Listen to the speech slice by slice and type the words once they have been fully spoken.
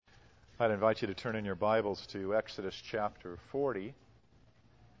I'd invite you to turn in your Bibles to Exodus chapter 40.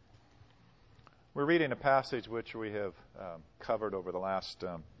 We're reading a passage which we have covered over the last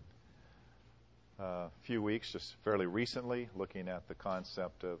few weeks, just fairly recently, looking at the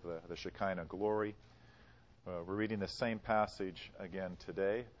concept of the Shekinah glory. We're reading the same passage again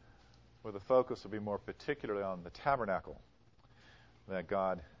today, where the focus will be more particularly on the tabernacle that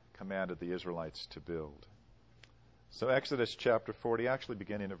God commanded the Israelites to build. So Exodus chapter 40, actually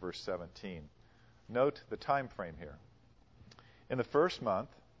beginning at verse 17. Note the time frame here. In the first month,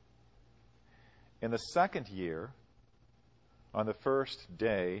 in the second year, on the first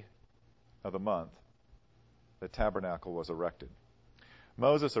day of the month, the tabernacle was erected.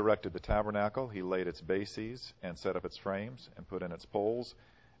 Moses erected the tabernacle. He laid its bases and set up its frames and put in its poles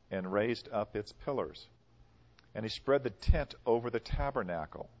and raised up its pillars. And he spread the tent over the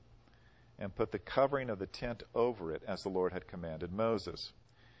tabernacle and put the covering of the tent over it as the Lord had commanded Moses.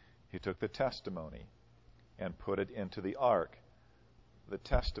 He took the testimony and put it into the ark. The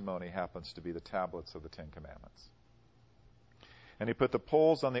testimony happens to be the tablets of the Ten Commandments. And he put the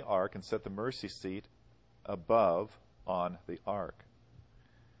poles on the ark and set the mercy seat above on the ark.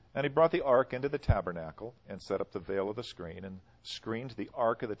 And he brought the ark into the tabernacle and set up the veil of the screen and screened the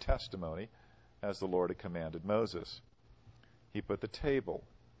ark of the testimony as the Lord had commanded Moses. He put the table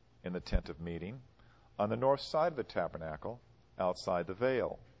in the tent of meeting on the north side of the tabernacle outside the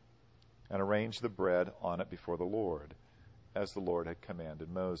veil and arranged the bread on it before the Lord as the Lord had commanded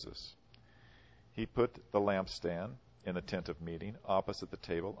Moses. He put the lampstand in the tent of meeting opposite the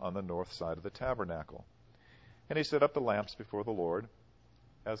table on the north side of the tabernacle. And he set up the lamps before the Lord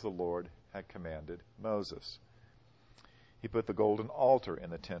as the Lord had commanded Moses. He put the golden altar in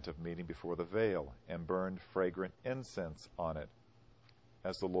the tent of meeting before the veil and burned fragrant incense on it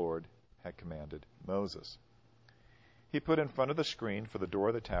as the Lord had commanded Moses. He put in front of the screen for the door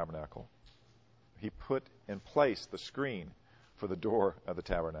of the tabernacle. He put in place the screen for the door of the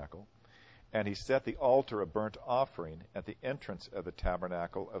tabernacle, and he set the altar of burnt offering at the entrance of the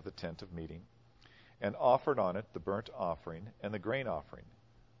tabernacle of the tent of meeting, and offered on it the burnt offering and the grain offering,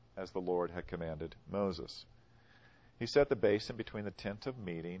 as the Lord had commanded Moses. He set the basin between the tent of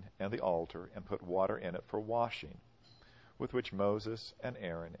meeting and the altar, and put water in it for washing, with which Moses and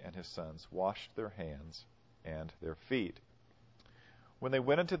Aaron and his sons washed their hands and their feet. When they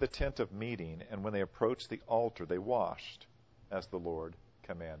went into the tent of meeting, and when they approached the altar, they washed, as the Lord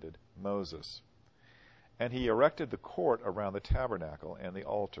commanded Moses. And he erected the court around the tabernacle and the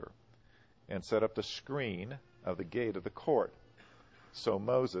altar, and set up the screen of the gate of the court. So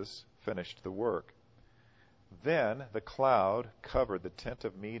Moses finished the work. Then the cloud covered the tent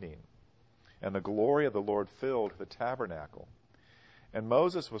of meeting, and the glory of the Lord filled the tabernacle. And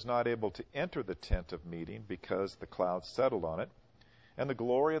Moses was not able to enter the tent of meeting because the cloud settled on it, and the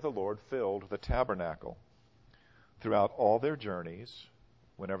glory of the Lord filled the tabernacle. Throughout all their journeys,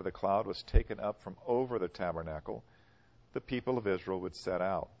 whenever the cloud was taken up from over the tabernacle, the people of Israel would set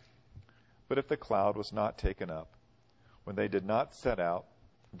out. But if the cloud was not taken up, when they did not set out,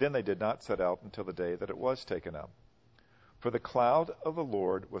 then they did not set out until the day that it was taken up. For the cloud of the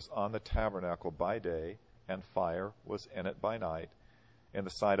Lord was on the tabernacle by day, and fire was in it by night, in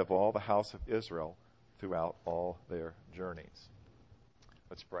the sight of all the house of Israel throughout all their journeys.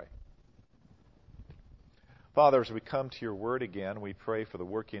 Let's pray. Father, as we come to your word again, we pray for the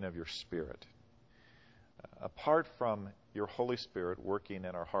working of your Spirit. Apart from your Holy Spirit working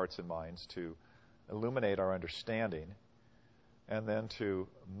in our hearts and minds to illuminate our understanding and then to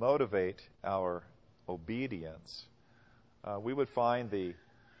motivate our obedience, we would find the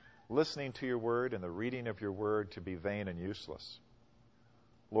listening to your word and the reading of your word to be vain and useless.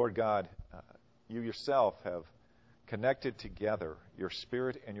 Lord God, you yourself have connected together your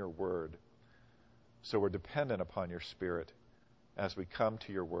Spirit and your word, so we're dependent upon your Spirit as we come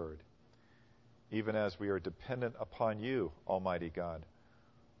to your word, even as we are dependent upon you, Almighty God,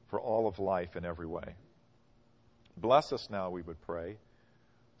 for all of life in every way. Bless us now, we would pray,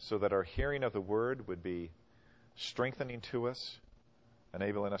 so that our hearing of the word would be strengthening to us,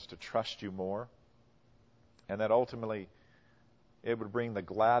 enabling us to trust you more, and that ultimately it would bring the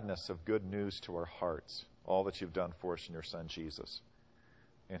gladness of good news to our hearts, all that you've done for us in your Son, Jesus.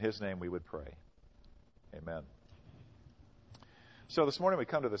 In his name we would pray. Amen. So this morning we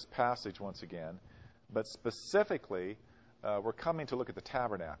come to this passage once again, but specifically we're coming to look at the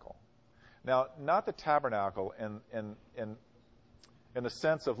tabernacle. Now, not the tabernacle in the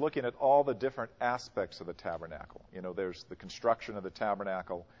sense of looking at all the different aspects of the tabernacle. You know, there's the construction of the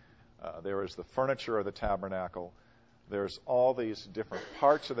tabernacle, there is the furniture of the tabernacle, there's all these different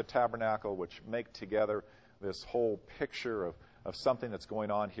parts of the tabernacle which make together this whole picture of something that's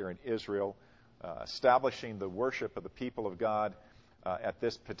going on here in Israel, establishing the worship of the people of God at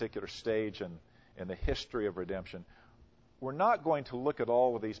this particular stage in the history of redemption. We're not going to look at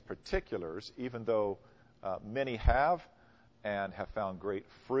all of these particulars, even though many have and have found great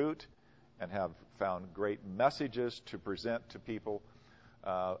fruit and have found great messages to present to people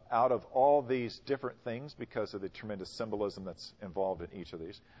out of all these different things because of the tremendous symbolism that's involved in each of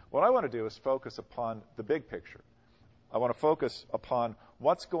these. What I want to do is focus upon the big picture. I want to focus upon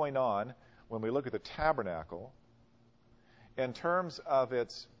what's going on when we look at the tabernacle in terms of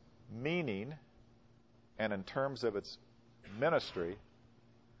its meaning and in terms of its ministry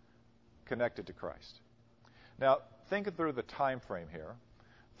connected to Christ. Now, think through the time frame here.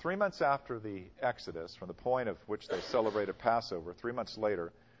 3 months after the Exodus, from the point of which they celebrated Passover, 3 months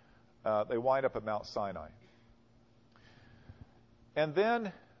later, they wind up at Mount Sinai. And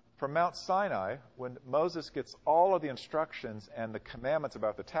then from Mount Sinai, when Moses gets all of the instructions and the commandments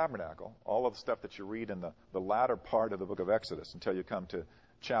about the tabernacle, all of the stuff that you read in the latter part of the book of Exodus until you come to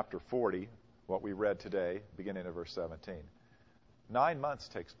chapter 40, what we read today, beginning of verse 17. 9 months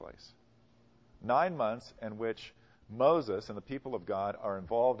takes place. 9 months in which Moses and the people of God are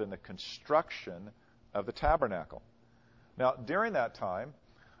involved in the construction of the tabernacle. Now, during that time,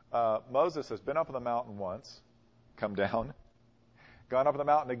 Moses has been up on the mountain once, come down, gone up on the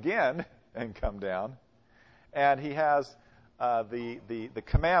mountain again and come down, and he has the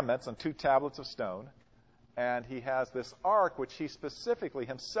commandments on 2 tablets of stone, and he has this ark which he specifically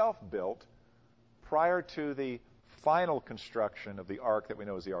himself built prior to the final construction of the ark that we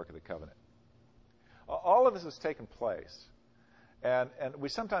know as the Ark of the Covenant. All of this has taken place, and we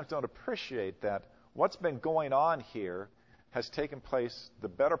sometimes don't appreciate that what's been going on here has taken place the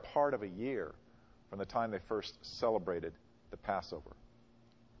better part of a year from the time they first celebrated the Passover.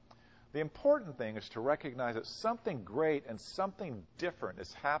 The important thing is to recognize that something great and something different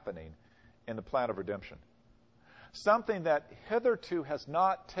is happening in the plan of redemption. Something that hitherto has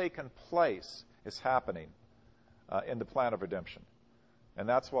not taken place is happening in the plan of redemption. And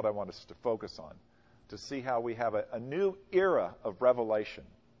that's what I want us to focus on, to see how we have a new era of revelation.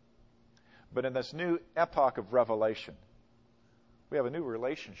 But in this new epoch of revelation, we have a new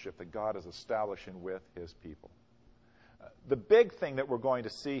relationship that God is establishing with his people. The big thing that we're going to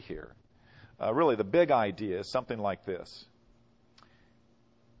see here, really the big idea, is something like this.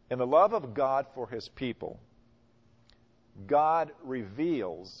 In the love of God for his people, God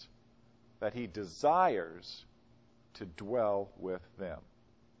reveals that he desires to dwell with them.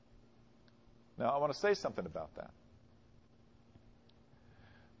 Now, I want to say something about that.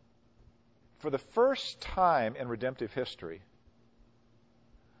 For the first time in redemptive history,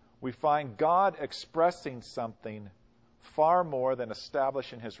 we find God expressing something far more than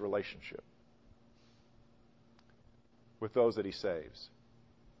establishing his relationship with those that he saves.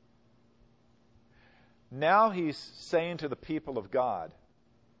 Now he's saying to the people of God,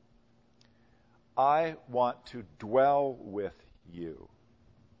 I want to dwell with you.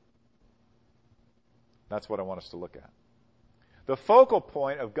 That's what I want us to look at. The focal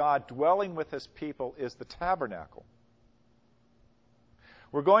point of God dwelling with his people is the tabernacle.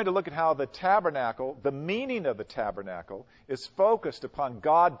 We're going to look at how the tabernacle, the meaning of the tabernacle, is focused upon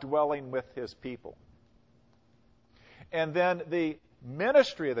God dwelling with his people. And then the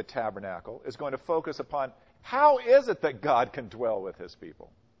ministry of the tabernacle is going to focus upon how is it that God can dwell with his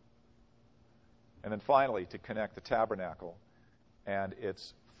people. And then finally, to connect the tabernacle and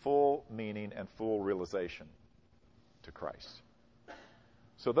its full meaning and full realization to Christ.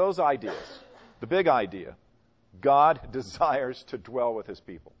 So those ideas, the big idea, God desires to dwell with his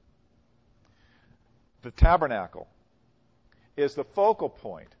people. The tabernacle is the focal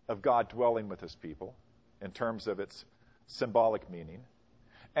point of God dwelling with his people in terms of its symbolic meaning.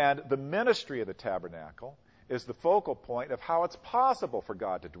 And the ministry of the tabernacle is the focal point of how it's possible for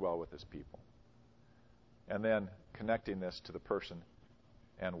God to dwell with his people. And then connecting this to the person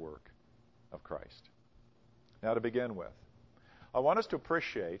and work of Christ. Now, to begin with, I want us to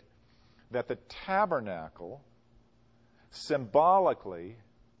appreciate that the tabernacle, symbolically,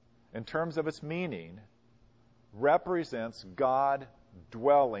 in terms of its meaning, represents God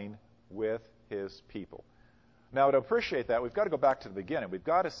dwelling with his people. Now, to appreciate that, we've got to go back to the beginning. We've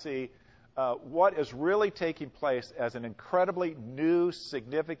got to see what is really taking place as an incredibly new,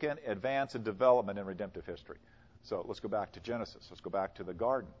 significant advance and development in redemptive history. So let's go back to Genesis. Let's go back to the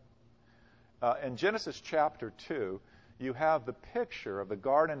garden. In Genesis chapter 2, you have the picture of the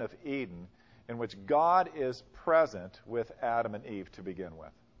Garden of Eden in which God is present with Adam and Eve to begin with.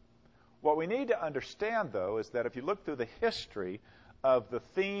 What we need to understand, though, is that if you look through the history of the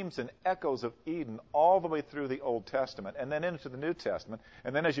themes and echoes of Eden all the way through the Old Testament and then into the New Testament.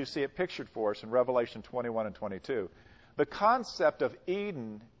 And then as you see it pictured for us in Revelation 21 and 22, the concept of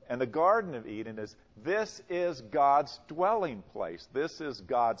Eden and the Garden of Eden is this is God's dwelling place. This is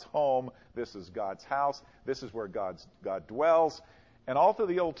God's home. This is God's house. This is where God dwells. And all through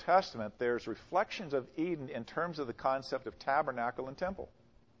the Old Testament, there's reflections of Eden in terms of the concept of tabernacle and temple.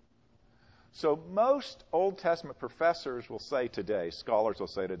 So most Old Testament professors will say today, scholars will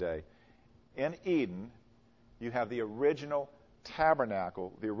say today, in Eden, you have the original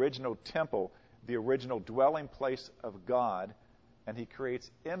tabernacle, the original temple, the original dwelling place of God, and he creates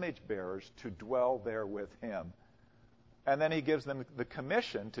image bearers to dwell there with him. And then he gives them the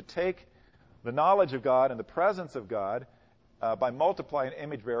commission to take the knowledge of God and the presence of God by multiplying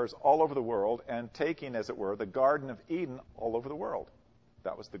image bearers all over the world and taking, as it were, the Garden of Eden all over the world.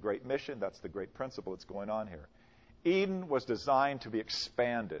 That was the great mission. That's the great principle that's going on here. Eden was designed to be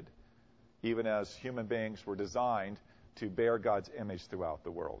expanded, even as human beings were designed to bear God's image throughout the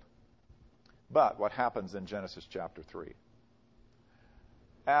world. But what happens in Genesis chapter 3?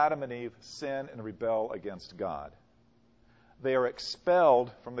 Adam and Eve sin and rebel against God. They are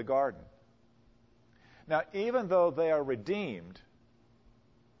expelled from the garden. Now, even though they are redeemed,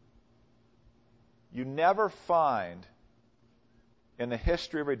 you never find in the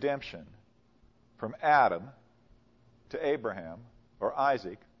history of redemption from Adam to Abraham or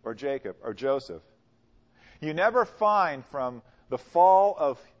Isaac or Jacob or Joseph, you never find from the fall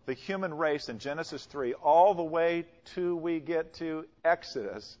of the human race in Genesis 3 all the way to we get to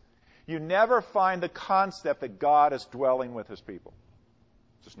Exodus, you never find the concept that God is dwelling with his people.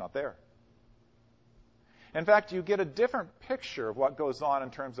 It's just not there. In fact, you get a different picture of what goes on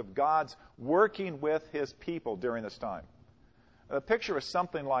in terms of God's working with his people during this time. The picture is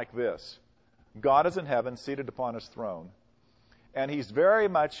something like this. God is in heaven, seated upon his throne, and he's very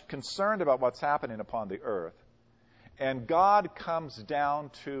much concerned about what's happening upon the earth. And God comes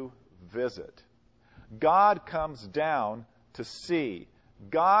down to visit. God comes down to see.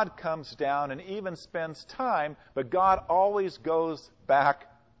 God comes down and even spends time, but God always goes back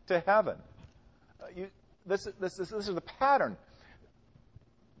to heaven. This is the pattern.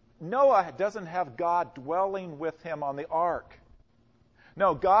 Noah doesn't have God dwelling with him on the ark.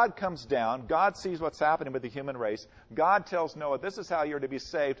 No, God comes down. God sees what's happening with the human race. God tells Noah, this is how you're to be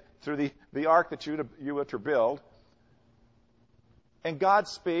saved through the ark that you are to build. And God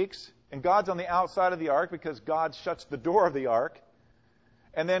speaks, and God's on the outside of the ark because God shuts the door of the ark.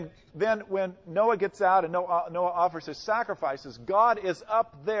 And then when Noah gets out and Noah offers his sacrifices, God is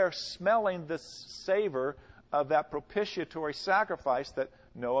up there smelling the savor of that propitiatory sacrifice that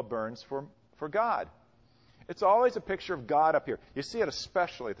Noah burns for God. It's always a picture of God up here. You see it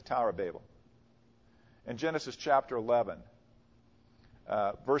especially at the Tower of Babel. In Genesis chapter 11,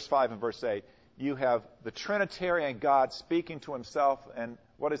 verse 5 and verse 8, you have the Trinitarian God speaking to himself, and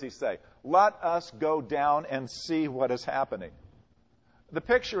what does he say? Let us go down and see what is happening. The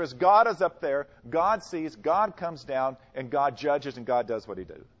picture is God is up there, God sees, God comes down, and God judges, and God does what he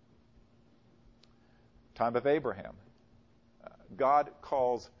does. Time of Abraham. God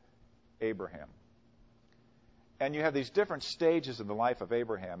calls Abraham. And you have these different stages in the life of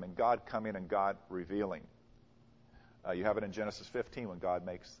Abraham, and God coming and God revealing. You have it in Genesis 15 when God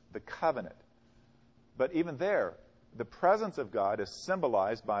makes the covenant. But even there, the presence of God is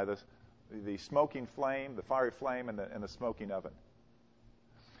symbolized by the smoking flame, the fiery flame, and the smoking oven.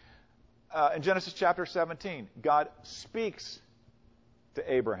 In Genesis chapter 17, God speaks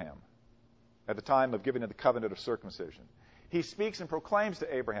to Abraham at the time of giving him the covenant of circumcision. He speaks and proclaims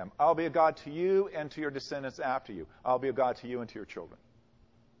to Abraham, I'll be a God to you and to your descendants after you. I'll be a God to you and to your children.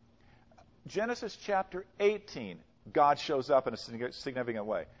 Genesis chapter 18, God shows up in a significant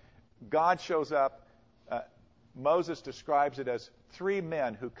way. God shows up. Moses describes it as 3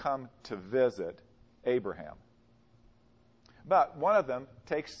 men who come to visit Abraham. But one of them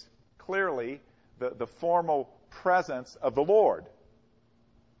takes clearly the formal presence of the Lord.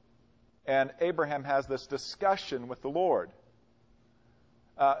 And Abraham has this discussion with the Lord.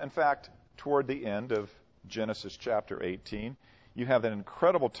 In fact, toward the end of Genesis chapter 18, you have an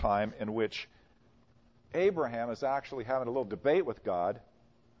incredible time in which Abraham is actually having a little debate with God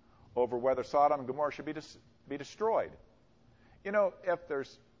over whether Sodom and Gomorrah should be destroyed. You know, if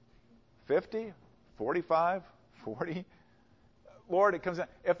there's 50, 45, 40, Lord, it comes down.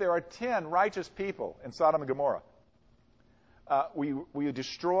 If there are 10 righteous people in Sodom and Gomorrah, will you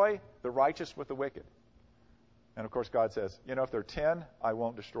destroy the righteous with the wicked? And of course, God says, you know, if there are 10, I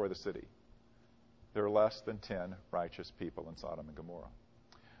won't destroy the city. There are less than 10 righteous people in Sodom and Gomorrah.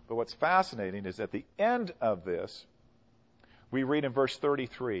 But what's fascinating is at the end of this, We read in verse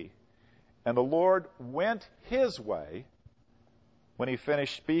 33, "And the Lord went his way when he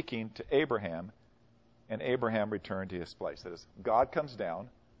finished speaking to Abraham, and Abraham returned to his place." That is, God comes down,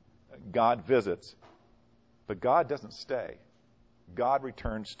 God visits, but God doesn't stay. God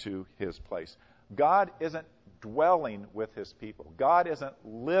returns to his place. God isn't dwelling with his people. God isn't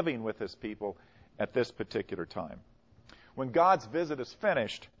living with his people at this particular time. When God's visit is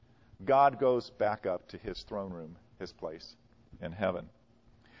finished, God goes back up to his throne room, his place in heaven.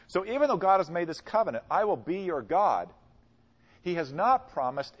 So even though God has made this covenant, "I will be your God," he has not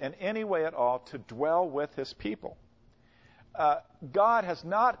promised in any way at all to dwell with his people. God has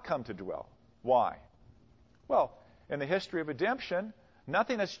not come to dwell. Why? Well, in the history of redemption,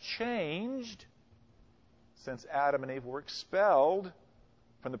 nothing has changed since Adam and Eve were expelled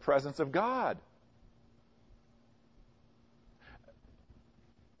from the presence of God.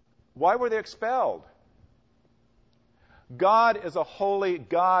 Why were they expelled? God is a holy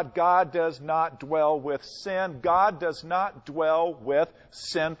God. God does not dwell with sin. God does not dwell with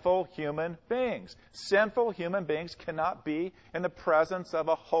sinful human beings. Sinful human beings cannot be in the presence of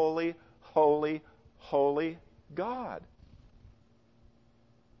a holy, holy, holy God.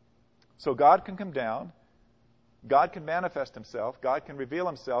 So God can come down. God can manifest himself. God can reveal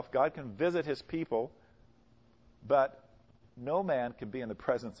himself. God can visit his people. But no man can be in the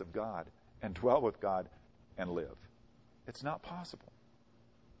presence of God and dwell with God and live. It's not possible.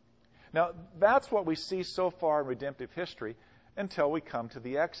 Now, that's what we see so far in redemptive history until we come to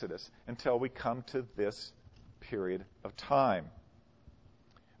the Exodus, until we come to this period of time.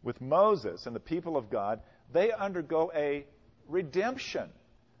 With Moses and the people of God, they undergo a redemption.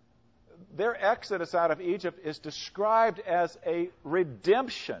 Their exodus out of Egypt is described as a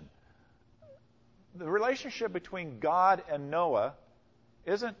redemption. The relationship between God and Noah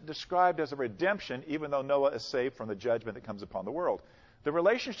isn't described as a redemption, even though Noah is saved from the judgment that comes upon the world. The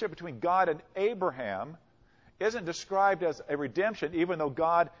relationship between God and Abraham isn't described as a redemption, even though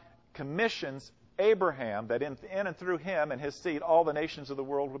God commissions Abraham that in and through him and his seed, all the nations of the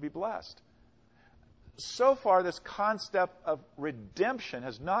world will be blessed. So far, this concept of redemption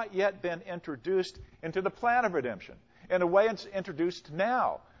has not yet been introduced into the plan of redemption. In a way, it's introduced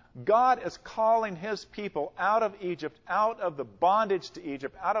now. God is calling his people out of Egypt, out of the bondage to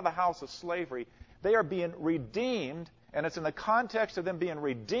Egypt, out of the house of slavery. They are being redeemed, and it's in the context of them being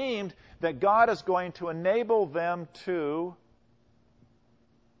redeemed that God is going to enable them to,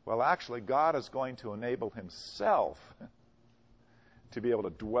 well, actually, God is going to enable himself to be able to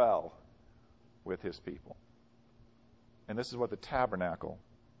dwell with his people. And this is what the tabernacle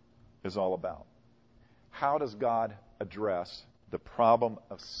is all about. How does God address the problem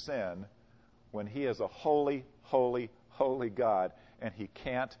of sin when he is a holy, holy, holy God and he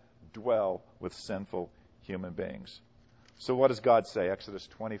can't dwell with sinful human beings? So what does God say? Exodus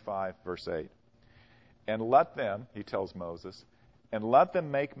 25, verse 8. "And let them," he tells Moses, "and let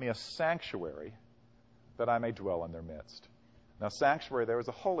them make me a sanctuary that I may dwell in their midst." Now, sanctuary there is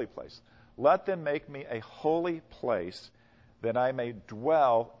a holy place. "Let them make me a holy place that I may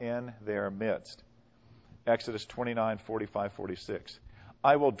dwell in their midst." Exodus 29, 45, 46.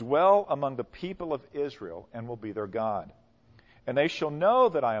 "I will dwell among the people of Israel and will be their God. And they shall know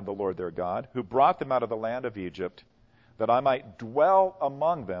that I am the Lord their God, who brought them out of the land of Egypt, that I might dwell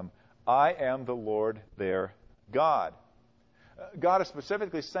among them. I am the Lord their God." God is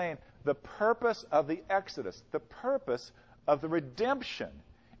specifically saying the purpose of the Exodus, the purpose of the redemption,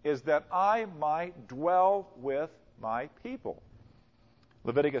 is that I might dwell with my people.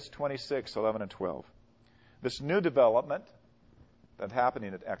 Leviticus 26, 11 and 12. This new development that's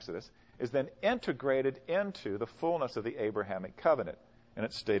happening at Exodus is then integrated into the fullness of the Abrahamic covenant. And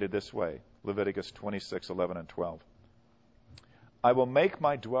it's stated this way, Leviticus 26, 11 and 12. "I will make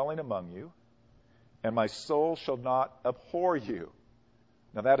my dwelling among you, and my soul shall not abhor you."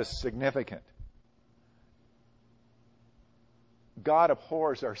 Now that is significant. God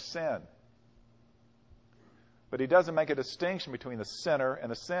abhors our sin. But he doesn't make a distinction between the sinner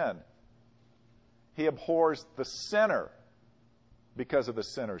and the sin. He abhors the sinner because of the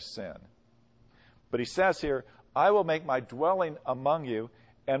sinner's sin. But he says here, "I will make my dwelling among you,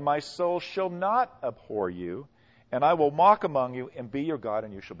 and my soul shall not abhor you, and I will walk among you and be your God,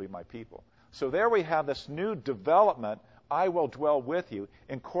 and you shall be my people." So there we have this new development, "I will dwell with you,"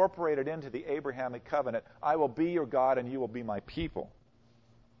 incorporated into the Abrahamic covenant. I will be your God, and you will be my people.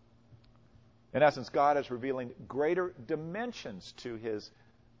 In essence, God is revealing greater dimensions to his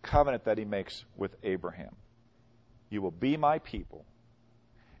covenant that he makes with Abraham. "You will be my people,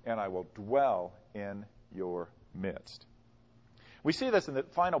 and I will dwell in your midst." We see this in the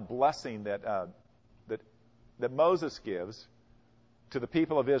final blessing that Moses gives to the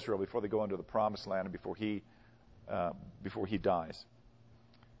people of Israel before they go into the promised land and before he dies.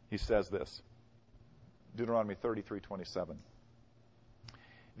 He says this, Deuteronomy 33:27.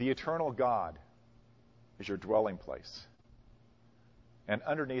 The eternal God is your dwelling place, and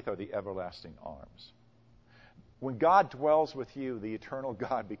underneath are the everlasting arms. When God dwells with you, the eternal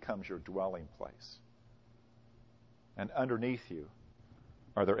God becomes your dwelling place. And underneath you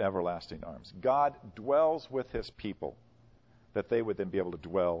are their everlasting arms. God dwells with his people, that they would then be able to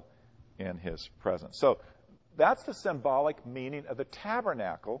dwell in his presence. So that's the symbolic meaning of the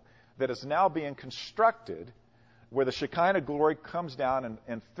tabernacle that is now being constructed, where the Shekinah glory comes down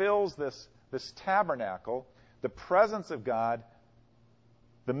and fills this tabernacle, the presence of God.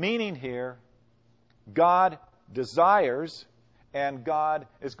 The meaning here, God desires and God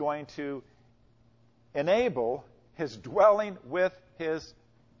is going to enable his dwelling with his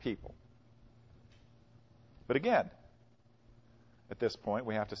people. But again, at this point,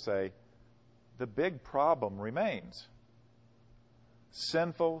 we have to say the big problem remains.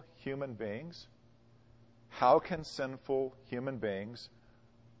 Sinful human beings. How can sinful human beings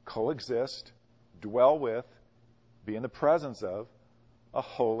coexist, dwell with, be in the presence of a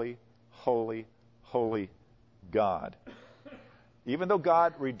holy, holy, holy God? Even though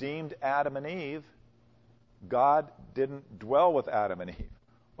God redeemed Adam and Eve, God didn't dwell with Adam and Eve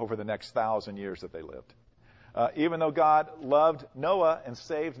over the next 1,000 years that they lived. Even though God loved Noah and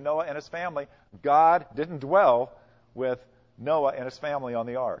saved Noah and his family, God didn't dwell with Noah and his family on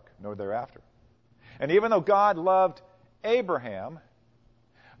the ark, nor thereafter. And even though God loved Abraham,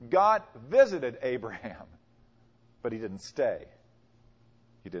 God visited Abraham, but he didn't stay.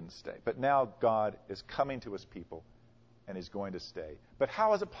 He didn't stay. But now God is coming to his people, and he's going to stay. But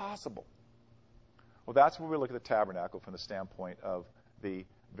how is it possible? Well, that's where we look at the tabernacle from the standpoint of the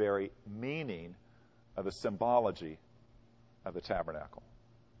very meaning of the symbology of the tabernacle.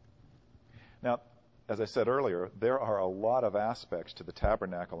 Now, as I said earlier, there are a lot of aspects to the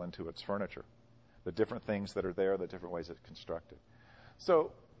tabernacle and to its furniture, the different things that are there, the different ways it's constructed.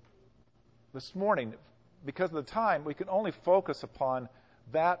 So this morning, because of the time, we can only focus upon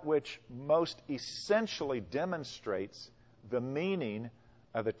that which most essentially demonstrates the meaning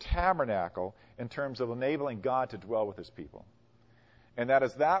of the tabernacle in terms of enabling God to dwell with his people. And that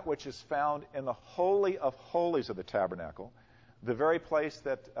is that which is found in the Holy of Holies of the tabernacle, the very place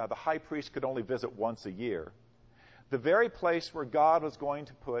that the high priest could only visit once a year, the very place where God was going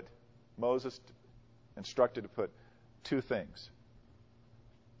to put, Moses instructed to put two things: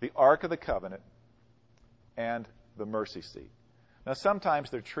 the Ark of the Covenant and the mercy seat. Now, sometimes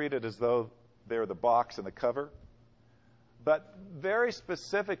they're treated as though they're the box and the cover, but very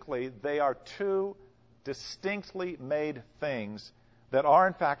specifically, they are two distinctly made things that are,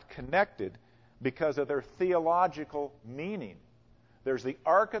 in fact, connected because of their theological meaning. There's the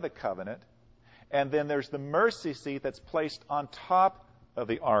Ark of the Covenant, and then there's the mercy seat that's placed on top of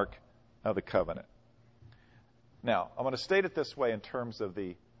the Ark of the Covenant. Now, I'm going to state it this way in terms of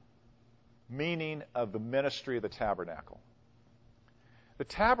the meaning of the ministry of the tabernacle. The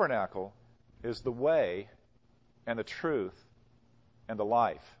tabernacle is the way and the truth and the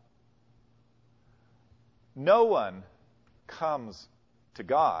life. No one comes to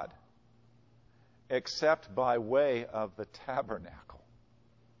God except by way of the tabernacle.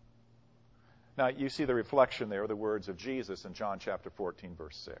 Now, you see the reflection there, the words of Jesus in John chapter 14,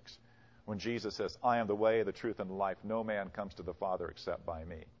 verse 6, when Jesus says, I am the way, the truth, and the life. No man comes to the Father except by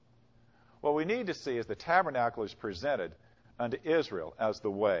me. What we need to see is the tabernacle is presented unto Israel as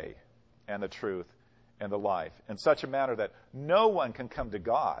the way and the truth and the life, in such a manner that no one can come to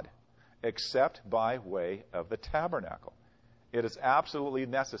God except by way of the tabernacle. It is absolutely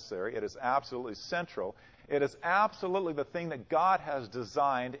necessary. It is absolutely central. It is absolutely the thing that God has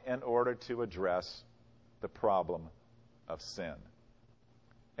designed in order to address the problem of sin.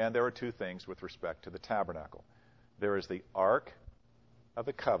 And there are two things with respect to the tabernacle. There is the Ark of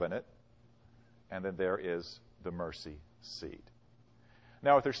the Covenant, and then there is the mercy seat.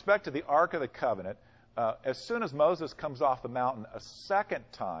 Now, with respect to the Ark of the Covenant, as soon as Moses comes off the mountain a second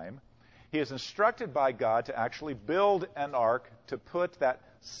time, he is instructed by God to actually build an ark to put that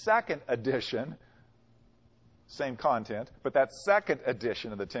second edition, same content, but that second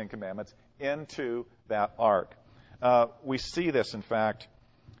edition of the Ten Commandments into that ark. We see this, in fact,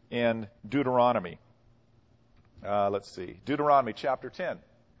 in Deuteronomy. Deuteronomy chapter 10,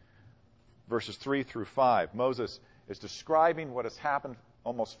 verses 3 through 5. Moses is describing what has happened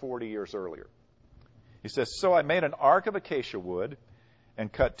almost 40 years earlier. He says, So I made an ark of acacia wood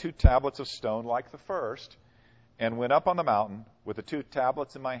and cut 2 tablets of stone like the first, and went up on the mountain with the 2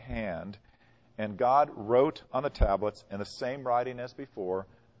 tablets in my hand, And God wrote on the tablets in the same writing as before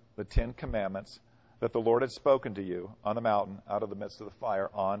the 10 commandments that the Lord had spoken to you on the mountain out of the midst of the fire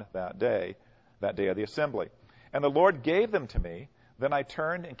on that day of the assembly. And the Lord gave them to me. Then I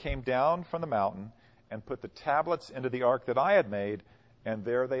turned and came down from the mountain and put the tablets into the ark that I had made, and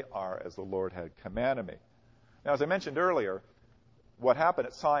there they are as the Lord had commanded me. Now, as I mentioned earlier, what happened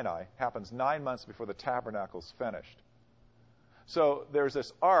at Sinai happens 9 months before the tabernacle's finished. So there's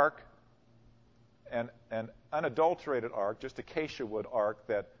this ark, an unadulterated ark, just acacia wood ark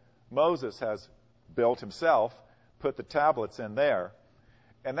that Moses has built himself, put the tablets in there.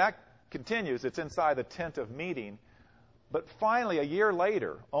 And that continues. It's inside the tent of meeting. But finally, a year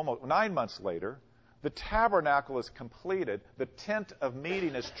later, almost 9 months later, the tabernacle is completed. The tent of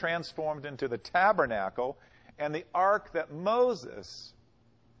meeting is transformed into the tabernacle. And the ark that Moses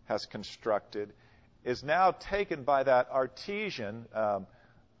has constructed is now taken by that artisan,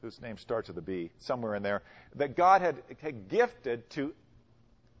 whose name starts with a B, somewhere in there, that God had gifted to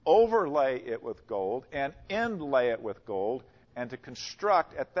overlay it with gold and inlay it with gold and to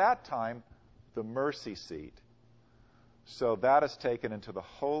construct, at that time, the mercy seat. So that is taken into the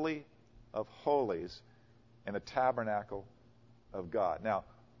Holy of Holies in the tabernacle of God. Now,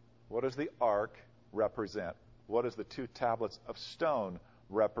 what does the ark represent? What does the 2 tablets of stone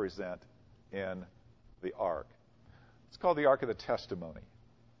represent in the ark? It's called the Ark of the Testimony.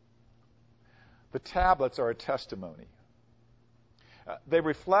 The tablets are a testimony. They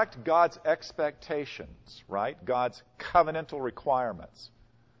reflect God's expectations, right? God's covenantal requirements,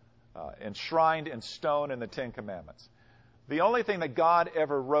 enshrined in stone in the 10 Commandments. The only thing that God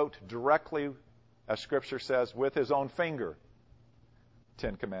ever wrote directly, as Scripture says, with his own finger,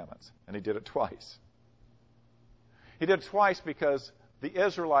 10 Commandments. And he did it twice. He did it twice because the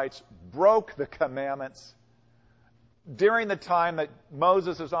Israelites broke the commandments during the time that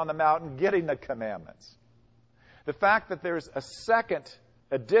Moses is on the mountain getting the commandments. The fact that there's a second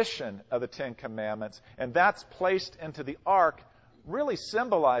edition of the 10 Commandments, and that's placed into the ark, really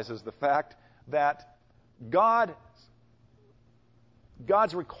symbolizes the fact that God's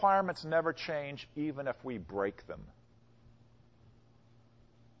requirements never change, even if we break them.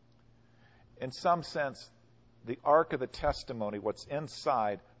 In some sense, the Ark of the Testimony, what's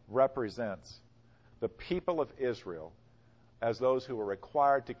inside, represents the people of Israel as those who are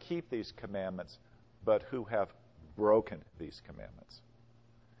required to keep these commandments, but who have broken these commandments.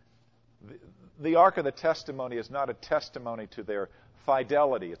 The Ark of the Testimony is not a testimony to their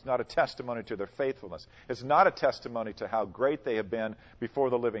fidelity. It's not a testimony to their faithfulness. It's not a testimony to how great they have been before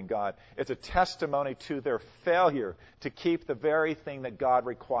the living God. It's a testimony to their failure to keep the very thing that God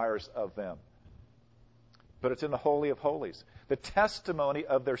requires of them. But it's in the Holy of Holies. The testimony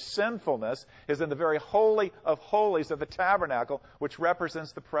of their sinfulness is in the very Holy of Holies of the tabernacle, which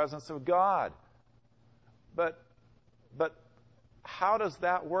represents the presence of God. But how does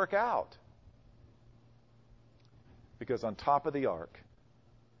that work out? Because on top of the ark,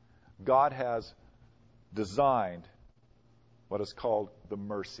 God has designed what is called the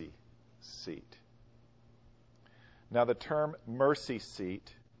mercy seat. Now, the term mercy seat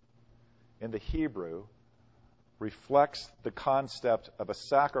in the Hebrew reflects the concept of a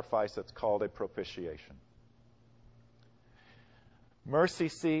sacrifice that's called a propitiation. Mercy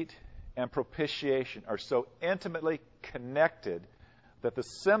seat and propitiation are so intimately connected that the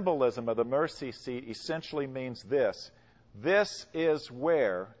symbolism of the mercy seat essentially means this. This is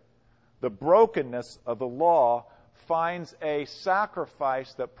where the brokenness of the law finds a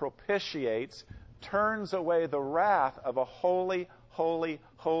sacrifice that propitiates, turns away the wrath of a holy, holy,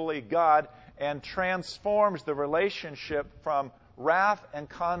 holy God, and transforms the relationship from wrath and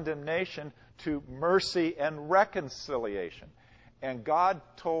condemnation to mercy and reconciliation. And God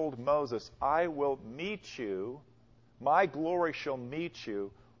told Moses, I will meet you, my glory shall meet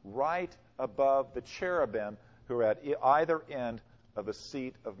you right above the cherubim who are at either end of the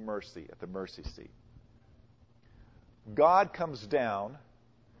seat of mercy, at the mercy seat. God comes down,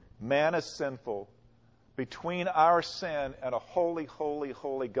 man is sinful. Between our sin and a holy, holy,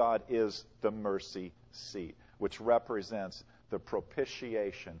 holy God is the mercy seat, which represents the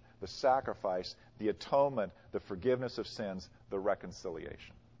propitiation, the sacrifice, the atonement, the forgiveness of sins, the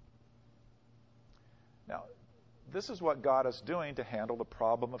reconciliation. Now, this is what God is doing to handle the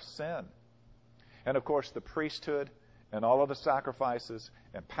problem of sin. And of course, the priesthood and all of the sacrifices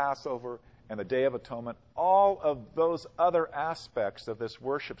and Passover and the Day of Atonement, all of those other aspects of this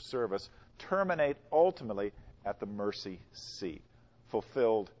worship service terminate ultimately at the mercy seat,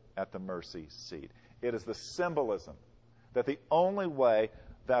 fulfilled at the mercy seat. It is the symbolism that the only way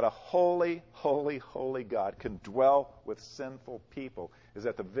that a holy, holy, holy God can dwell with sinful people is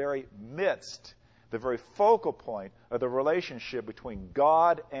at the very midst, the very focal point of the relationship between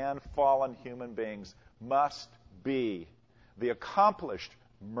God and fallen human beings must be the accomplished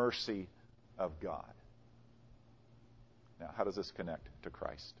mercy of God. Now, how does this connect to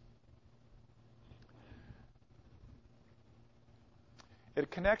Christ? It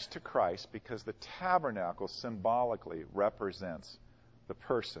connects to Christ because the tabernacle symbolically represents the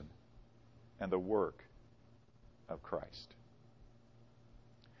person and the work of Christ.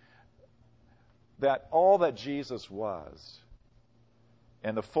 That all that Jesus was,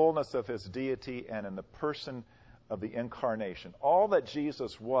 in the fullness of his deity and in the person of the incarnation, all that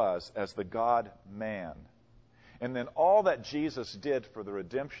Jesus was as the God-man, and then all that Jesus did for the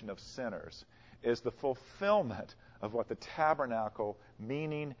redemption of sinners is the fulfillment of what the tabernacle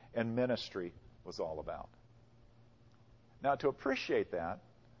meaning and ministry was all about. Now, to appreciate that,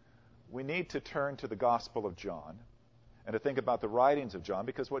 we need to turn to the Gospel of John and to think about the writings of John,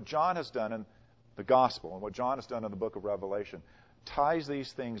 because what John has done in the Gospel and what John has done in the book of Revelation ties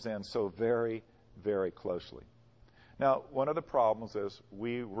these things in so very, very closely. Now, one of the problems is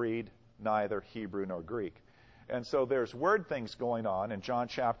we read neither Hebrew nor Greek. And so there's word things going on in John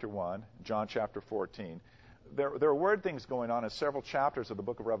chapter 1, John chapter 14. There are word things going on in several chapters of the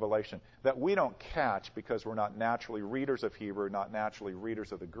book of Revelation that we don't catch because we're not naturally readers of Hebrew, not naturally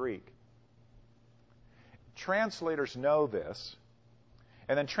readers of the Greek. Translators know this,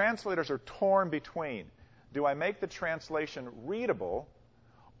 and then translators are torn between, do I make the translation readable,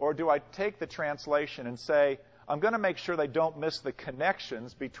 or do I take the translation and say, I'm going to make sure they don't miss the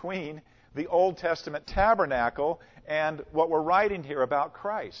connections between the Old Testament tabernacle and what we're writing here about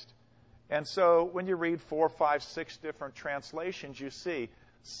Christ. And so when you read 4, 5, 6 different translations, you see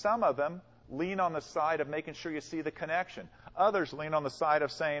some of them lean on the side of making sure you see the connection. Others lean on the side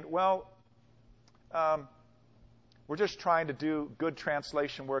of saying, well, we're just trying to do good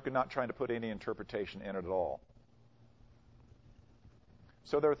translation work and not trying to put any interpretation in it at all.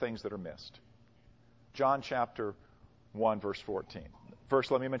 So there are things that are missed. John chapter 1, verse 14.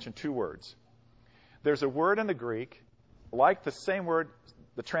 First, let me mention 2 words. There's a word in the Greek, like the same word,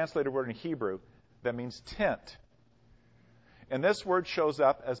 the translated word in Hebrew, that means tent. And this word shows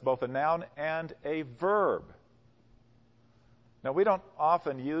up as both a noun and a verb. Now, we don't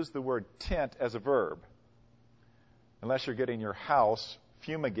often use the word tent as a verb, unless you're getting your house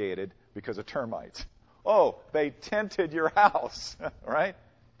fumigated because of termites. Oh, they tented your house, right?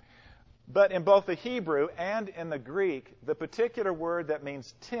 But in both the Hebrew and in the Greek, the particular word that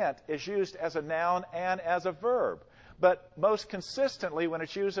means tent is used as a noun and as a verb. But most consistently, when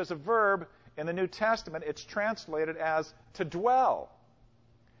it's used as a verb in the New Testament, it's translated as to dwell.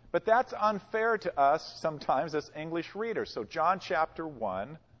 But that's unfair to us sometimes as English readers. So John chapter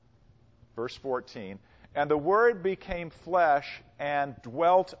 1, verse 14, and the Word became flesh and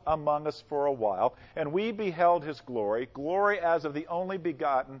dwelt among us for a while, and we beheld his glory, glory as of the only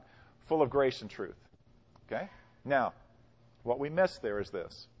begotten, full of grace and truth. Okay? Now, what we miss there is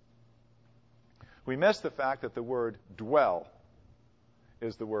this. We miss the fact that the word dwell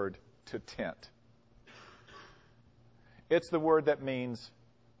is the word to tent. It's the word that means,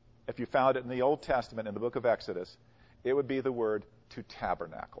 if you found it in the Old Testament, in the book of Exodus, it would be the word to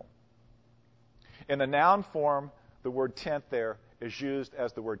tabernacle. In the noun form, the word tent there is used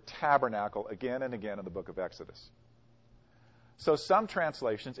as the word tabernacle again and again in the book of Exodus. So some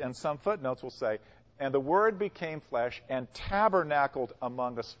translations and some footnotes will say, and the Word became flesh and tabernacled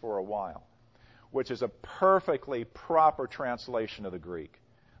among us for a while, which is a perfectly proper translation of the Greek.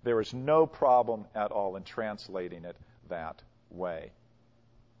 There is no problem at all in translating it that way.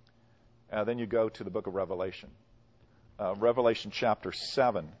 Then you go to the book of Revelation. Revelation chapter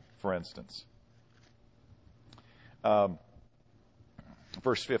 7, for instance.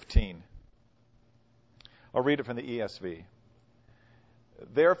 Verse 15. I'll read it from the ESV.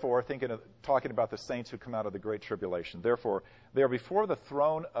 Therefore, talking about the saints who come out of the great tribulation, therefore, they are before the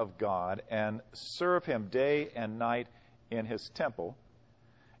throne of God and serve him day and night in his temple.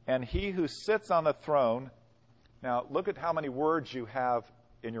 And he who sits on the throne, now look at how many words you have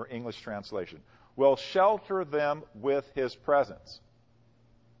in your English translation, will shelter them with his presence.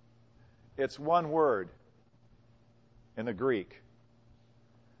 It's one word in the Greek,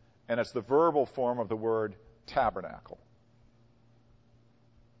 and it's the verbal form of the word tabernacle.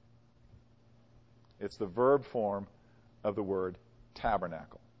 It's the verb form of the word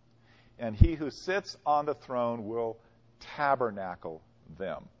tabernacle. And he who sits on the throne will tabernacle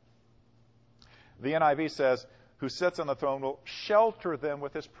them. The NIV says, who sits on the throne will shelter them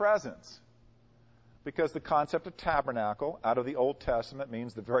with his presence. because the concept of tabernacle out of the Old Testament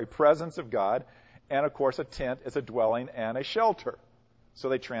means the very presence of God, and of course a tent is a dwelling and a shelter. So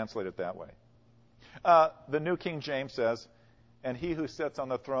they translate it that way. The New King James says, and he who sits on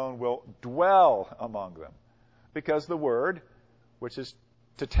the throne will dwell among them, because the word, which is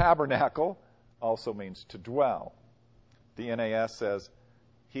to tabernacle, also means to dwell. The NAS says,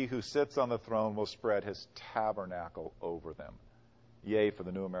 he who sits on the throne will spread his tabernacle over them. Yay for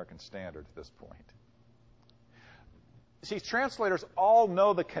the New American Standard at this point. See, translators all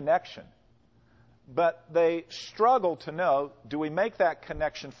know the connection, but they struggle to know, do we make that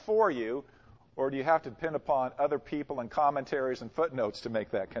connection for you, or do you have to depend upon other people and commentaries and footnotes to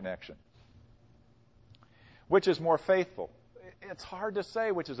make that connection? Which is more faithful? It's hard to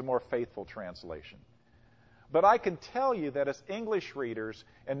say which is a more faithful translation. But I can tell you that as English readers,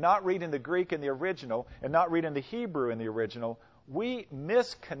 and not reading the Greek in the original, and not reading the Hebrew in the original, we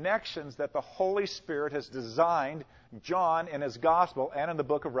miss connections that the Holy Spirit has designed John in his Gospel and in the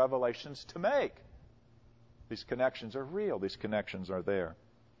book of Revelations to make. These connections are real. These connections are there.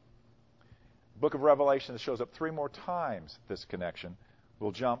 The book of Revelation shows up 3 more times, this connection.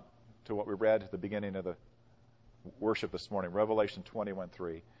 We'll jump to what we read at the beginning of the worship this morning, Revelation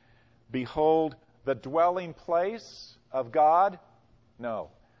 21:3. Behold, the dwelling place of God? No.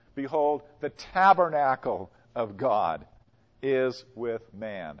 Behold, the tabernacle of God is with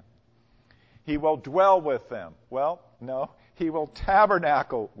man. He will dwell with them. Well, no. He will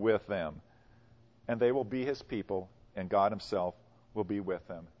tabernacle with them. And they will be his people, and God himself will be with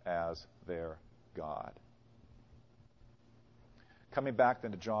them as their God. Coming back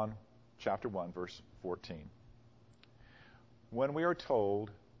then to John chapter 1, verse 14. When we are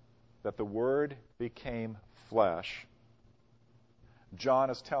told that the Word became flesh, John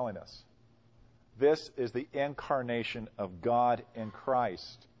is telling us this is the incarnation of God in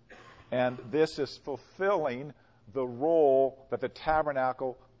Christ. And this is fulfilling the role that the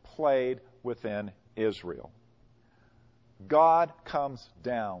tabernacle played within Israel. God comes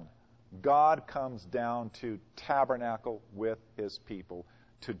down. God comes down to tabernacle with his people,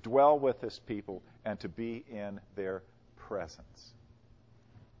 to dwell with his people, and to be in their presence.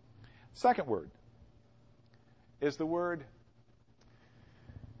 Second word is the word,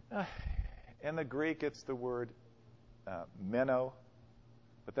 in the Greek it's the word meno,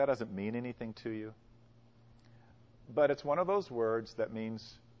 but that doesn't mean anything to you. But it's one of those words that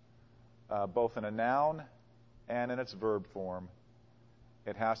means both in a noun and in its verb form,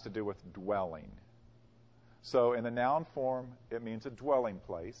 it has to do with dwelling. So in the noun form, it means a dwelling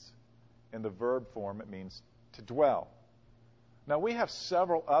place. In the verb form, it means to dwell. Now, we have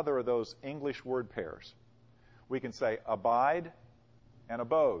several other of those English word pairs. We can say abide and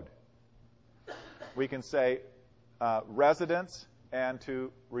abode. We can say residence and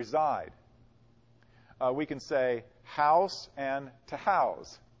to reside. We can say house and to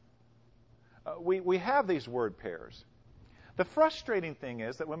house. We have these word pairs. The frustrating thing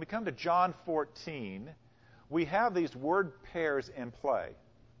is that when we come to John 14, we have these word pairs in play.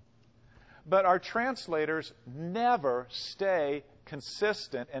 But our translators never stay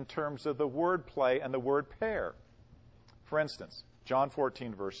consistent in terms of the word play and the word pair. For instance, John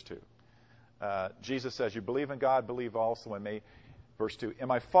 14, verse 2. Jesus says, you believe in God, believe also in me. Verse 2, in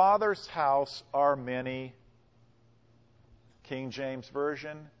my Father's house are many, King James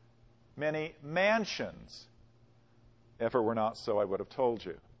Version, many mansions. If it were not so, I would have told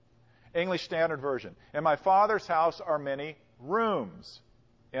you. English Standard Version, in my Father's house are many rooms.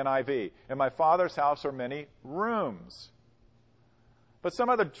 NIV, in my Father's house are many rooms. But some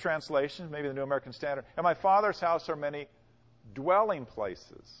other translations, maybe the New American Standard, in my Father's house are many dwelling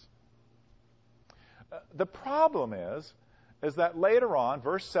places. The problem is that later on,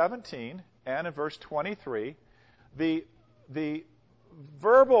 verse 17 and in verse 23, the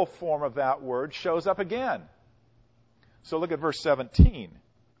verbal form of that word shows up again. So look at verse 17.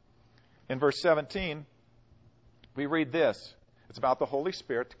 In verse 17, we read this. It's about the Holy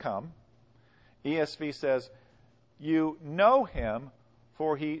Spirit to come. ESV says, you know him,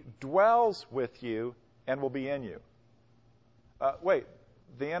 for he dwells with you and will be in you. Wait,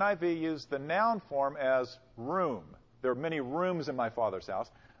 the NIV used the noun form as room. There are many rooms in my Father's house.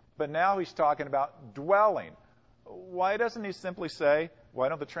 But now he's talking about dwelling. Why doesn't he simply say, why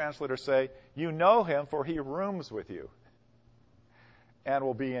don't the translators say, you know him, for he rooms with you and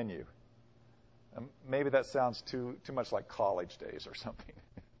will be in you? Maybe that sounds too much like college days or something.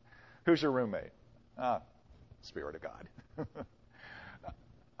 Who's your roommate? Spirit of God.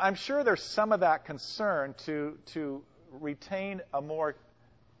 I'm sure there's some of that concern to retain a more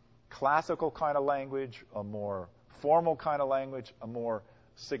classical kind of language, a more formal kind of language, a more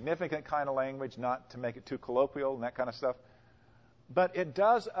significant kind of language, not to make it too colloquial and that kind of stuff. But it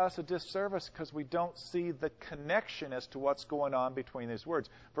does us a disservice because we don't see the connection as to what's going on between these words.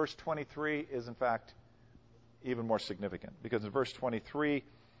 Verse 23 is, in fact, even more significant. Because in verse 23,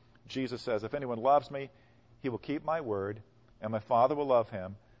 Jesus says, if anyone loves me, he will keep my word, and my Father will love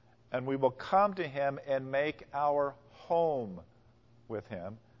him, and we will come to him and make our home with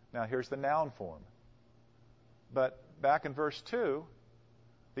him. Now, here's the noun form. But back in verse 2,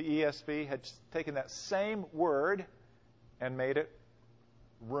 the ESV had taken that same word and made it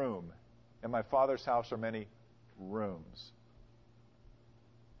room. In my Father's house are many rooms.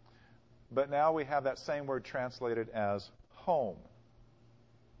 But now we have that same word translated as home.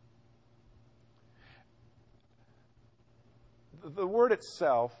 The word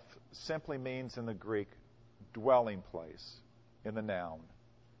itself simply means in the Greek dwelling place in the noun.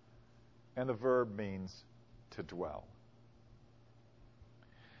 And the verb means to dwell.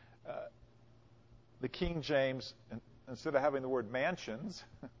 The King James, instead of having the word mansions,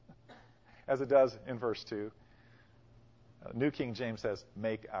 as it does in verse 2, New King James says,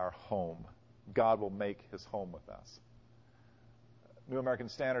 make our home. God will make his home with us. New American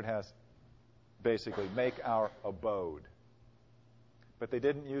Standard has basically make our abode. But they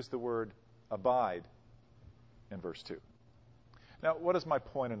didn't use the word abide in verse 2. Now, what is my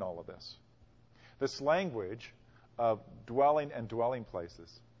point in all of this? This language of dwelling and dwelling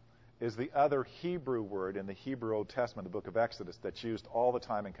places is the other Hebrew word in the Hebrew Old Testament, the book of Exodus, that's used all the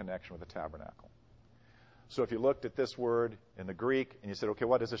time in connection with the tabernacle. So if you looked at this word in the Greek and you said, okay,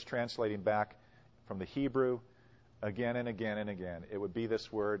 what is this translating back from the Hebrew? Again and again and again, it would be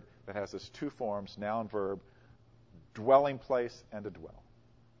this word that has this two forms, noun, verb, dwelling place and to dwell.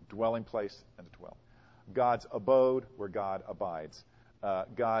 Dwelling place and to dwell. God's abode, where God abides.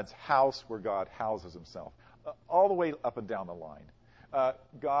 God's house, where God houses himself. All the way up and down the line.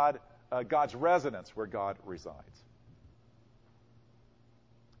 God's residence, where God resides.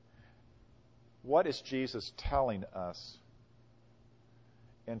 What is Jesus telling us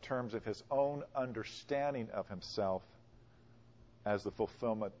in terms of his own understanding of himself as the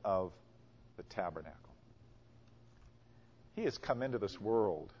fulfillment of the tabernacle? He has come into this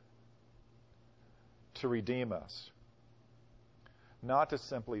world to redeem us, not to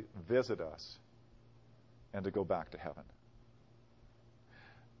simply visit us and to go back to heaven.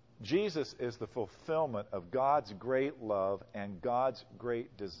 Jesus is the fulfillment of God's great love and God's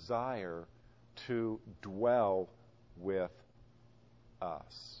great desire to dwell with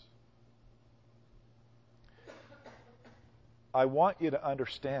us. I want you to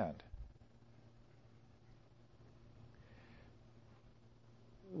understand,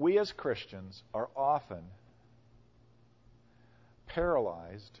 we as Christians are often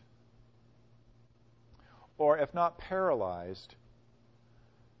paralyzed, or if not paralyzed,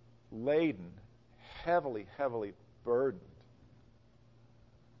 laden, heavily burdened,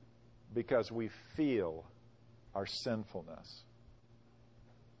 because we feel our sinfulness.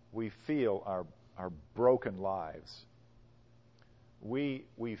 We feel our broken lives. We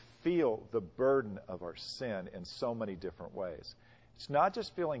feel the burden of our sin in so many different ways. It's not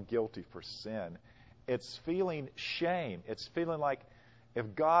just feeling guilty for sin. It's feeling shame. It's feeling like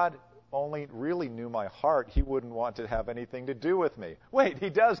if God only really knew my heart, he wouldn't want to have anything to do with me. Wait, he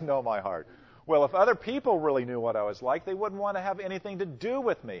does know my heart. Well, if other people really knew what I was like, they wouldn't want to have anything to do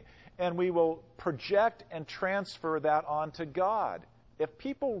with me. And we will project and transfer that onto God. If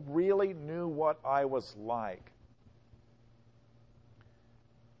people really knew what I was like.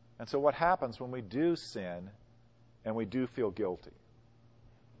 And so what happens when we do sin and we do feel guilty?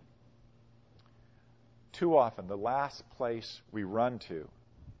 Too often, the last place we run to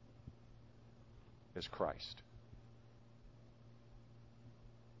is Christ.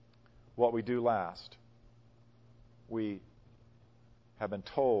 What we do last, we have been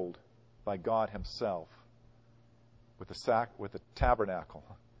told by God himself with the tabernacle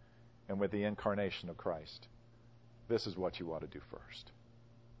and with the incarnation of Christ. This is what you ought to do first.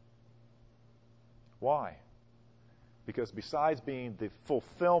 Why? Because besides being the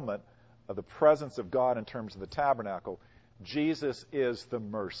fulfillment of the presence of God in terms of the tabernacle, Jesus is the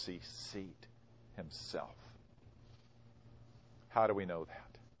mercy seat himself. How do we know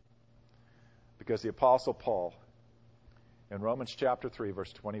that? Because the Apostle Paul, in Romans chapter 3,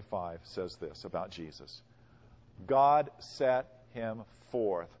 verse 25, says this about Jesus. God set him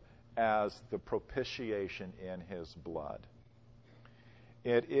forth as the propitiation in his blood.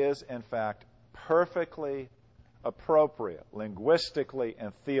 It is, in fact, perfectly appropriate, linguistically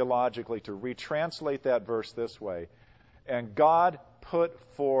and theologically, to retranslate that verse this way. And God put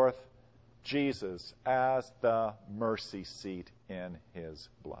forth Jesus as the mercy seat in His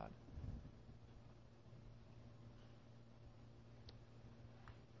blood.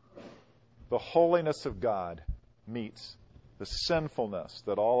 The holiness of God meets the sinfulness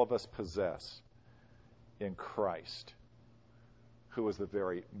that all of us possess in Christ, who is the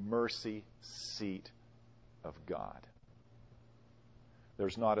very mercy seat of God.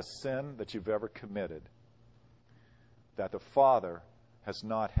 There's not a sin that you've ever committed that the Father has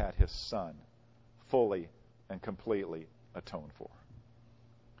not had His Son fully and completely atone for.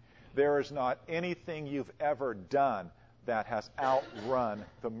 There is not anything you've ever done that has outrun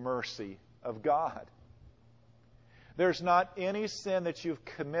the mercy of God. There's not any sin that you've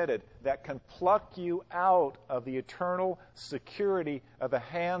committed that can pluck you out of the eternal security of the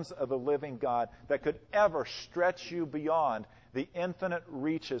hands of the living God that could ever stretch you beyond the infinite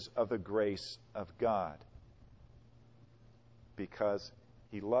reaches of the grace of God. Because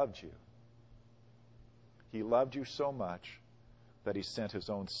He loved you. He loved you so much that He sent His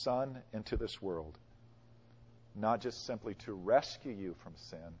own Son into this world, not just simply to rescue you from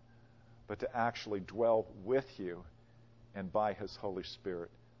sin, but to actually dwell with you and by His Holy Spirit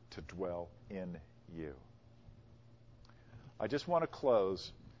to dwell in you. I just want to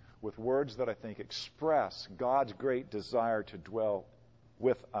close with words that I think express God's great desire to dwell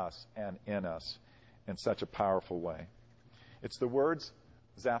with us and in us in such a powerful way. It's the words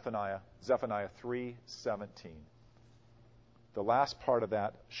Zephaniah 3:17. The last part of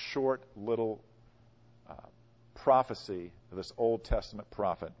that short little prophecy of this Old Testament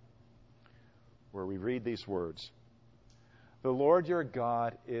prophet, where we read these words. The Lord your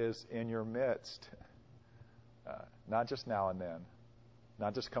God is in your midst. Not just now and then.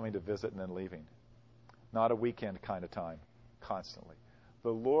 Not just coming to visit and then leaving. Not a weekend kind of time. Constantly.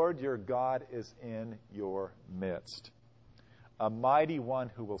 The Lord your God is in your midst. A mighty one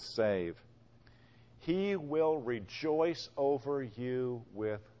who will save. He will rejoice over you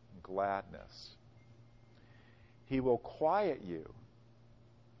with gladness. He will quiet you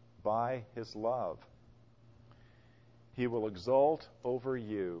by His love. He will exult over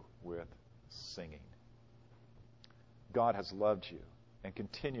you with singing. God has loved you and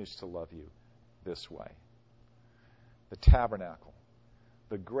continues to love you this way. The tabernacle,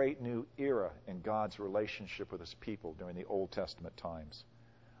 the great new era in God's relationship with His people during the Old Testament times.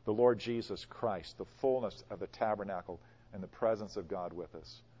 The Lord Jesus Christ, the fullness of the tabernacle and the presence of God with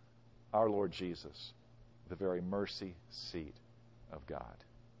us. Our Lord Jesus, the very mercy seat of God.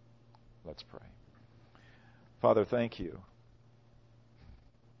 Let's pray. Father, thank you.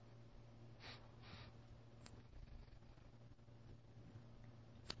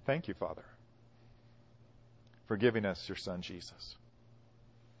 Thank you, Father, for giving us your Son, Jesus.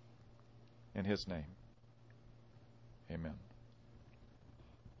 In His name, amen.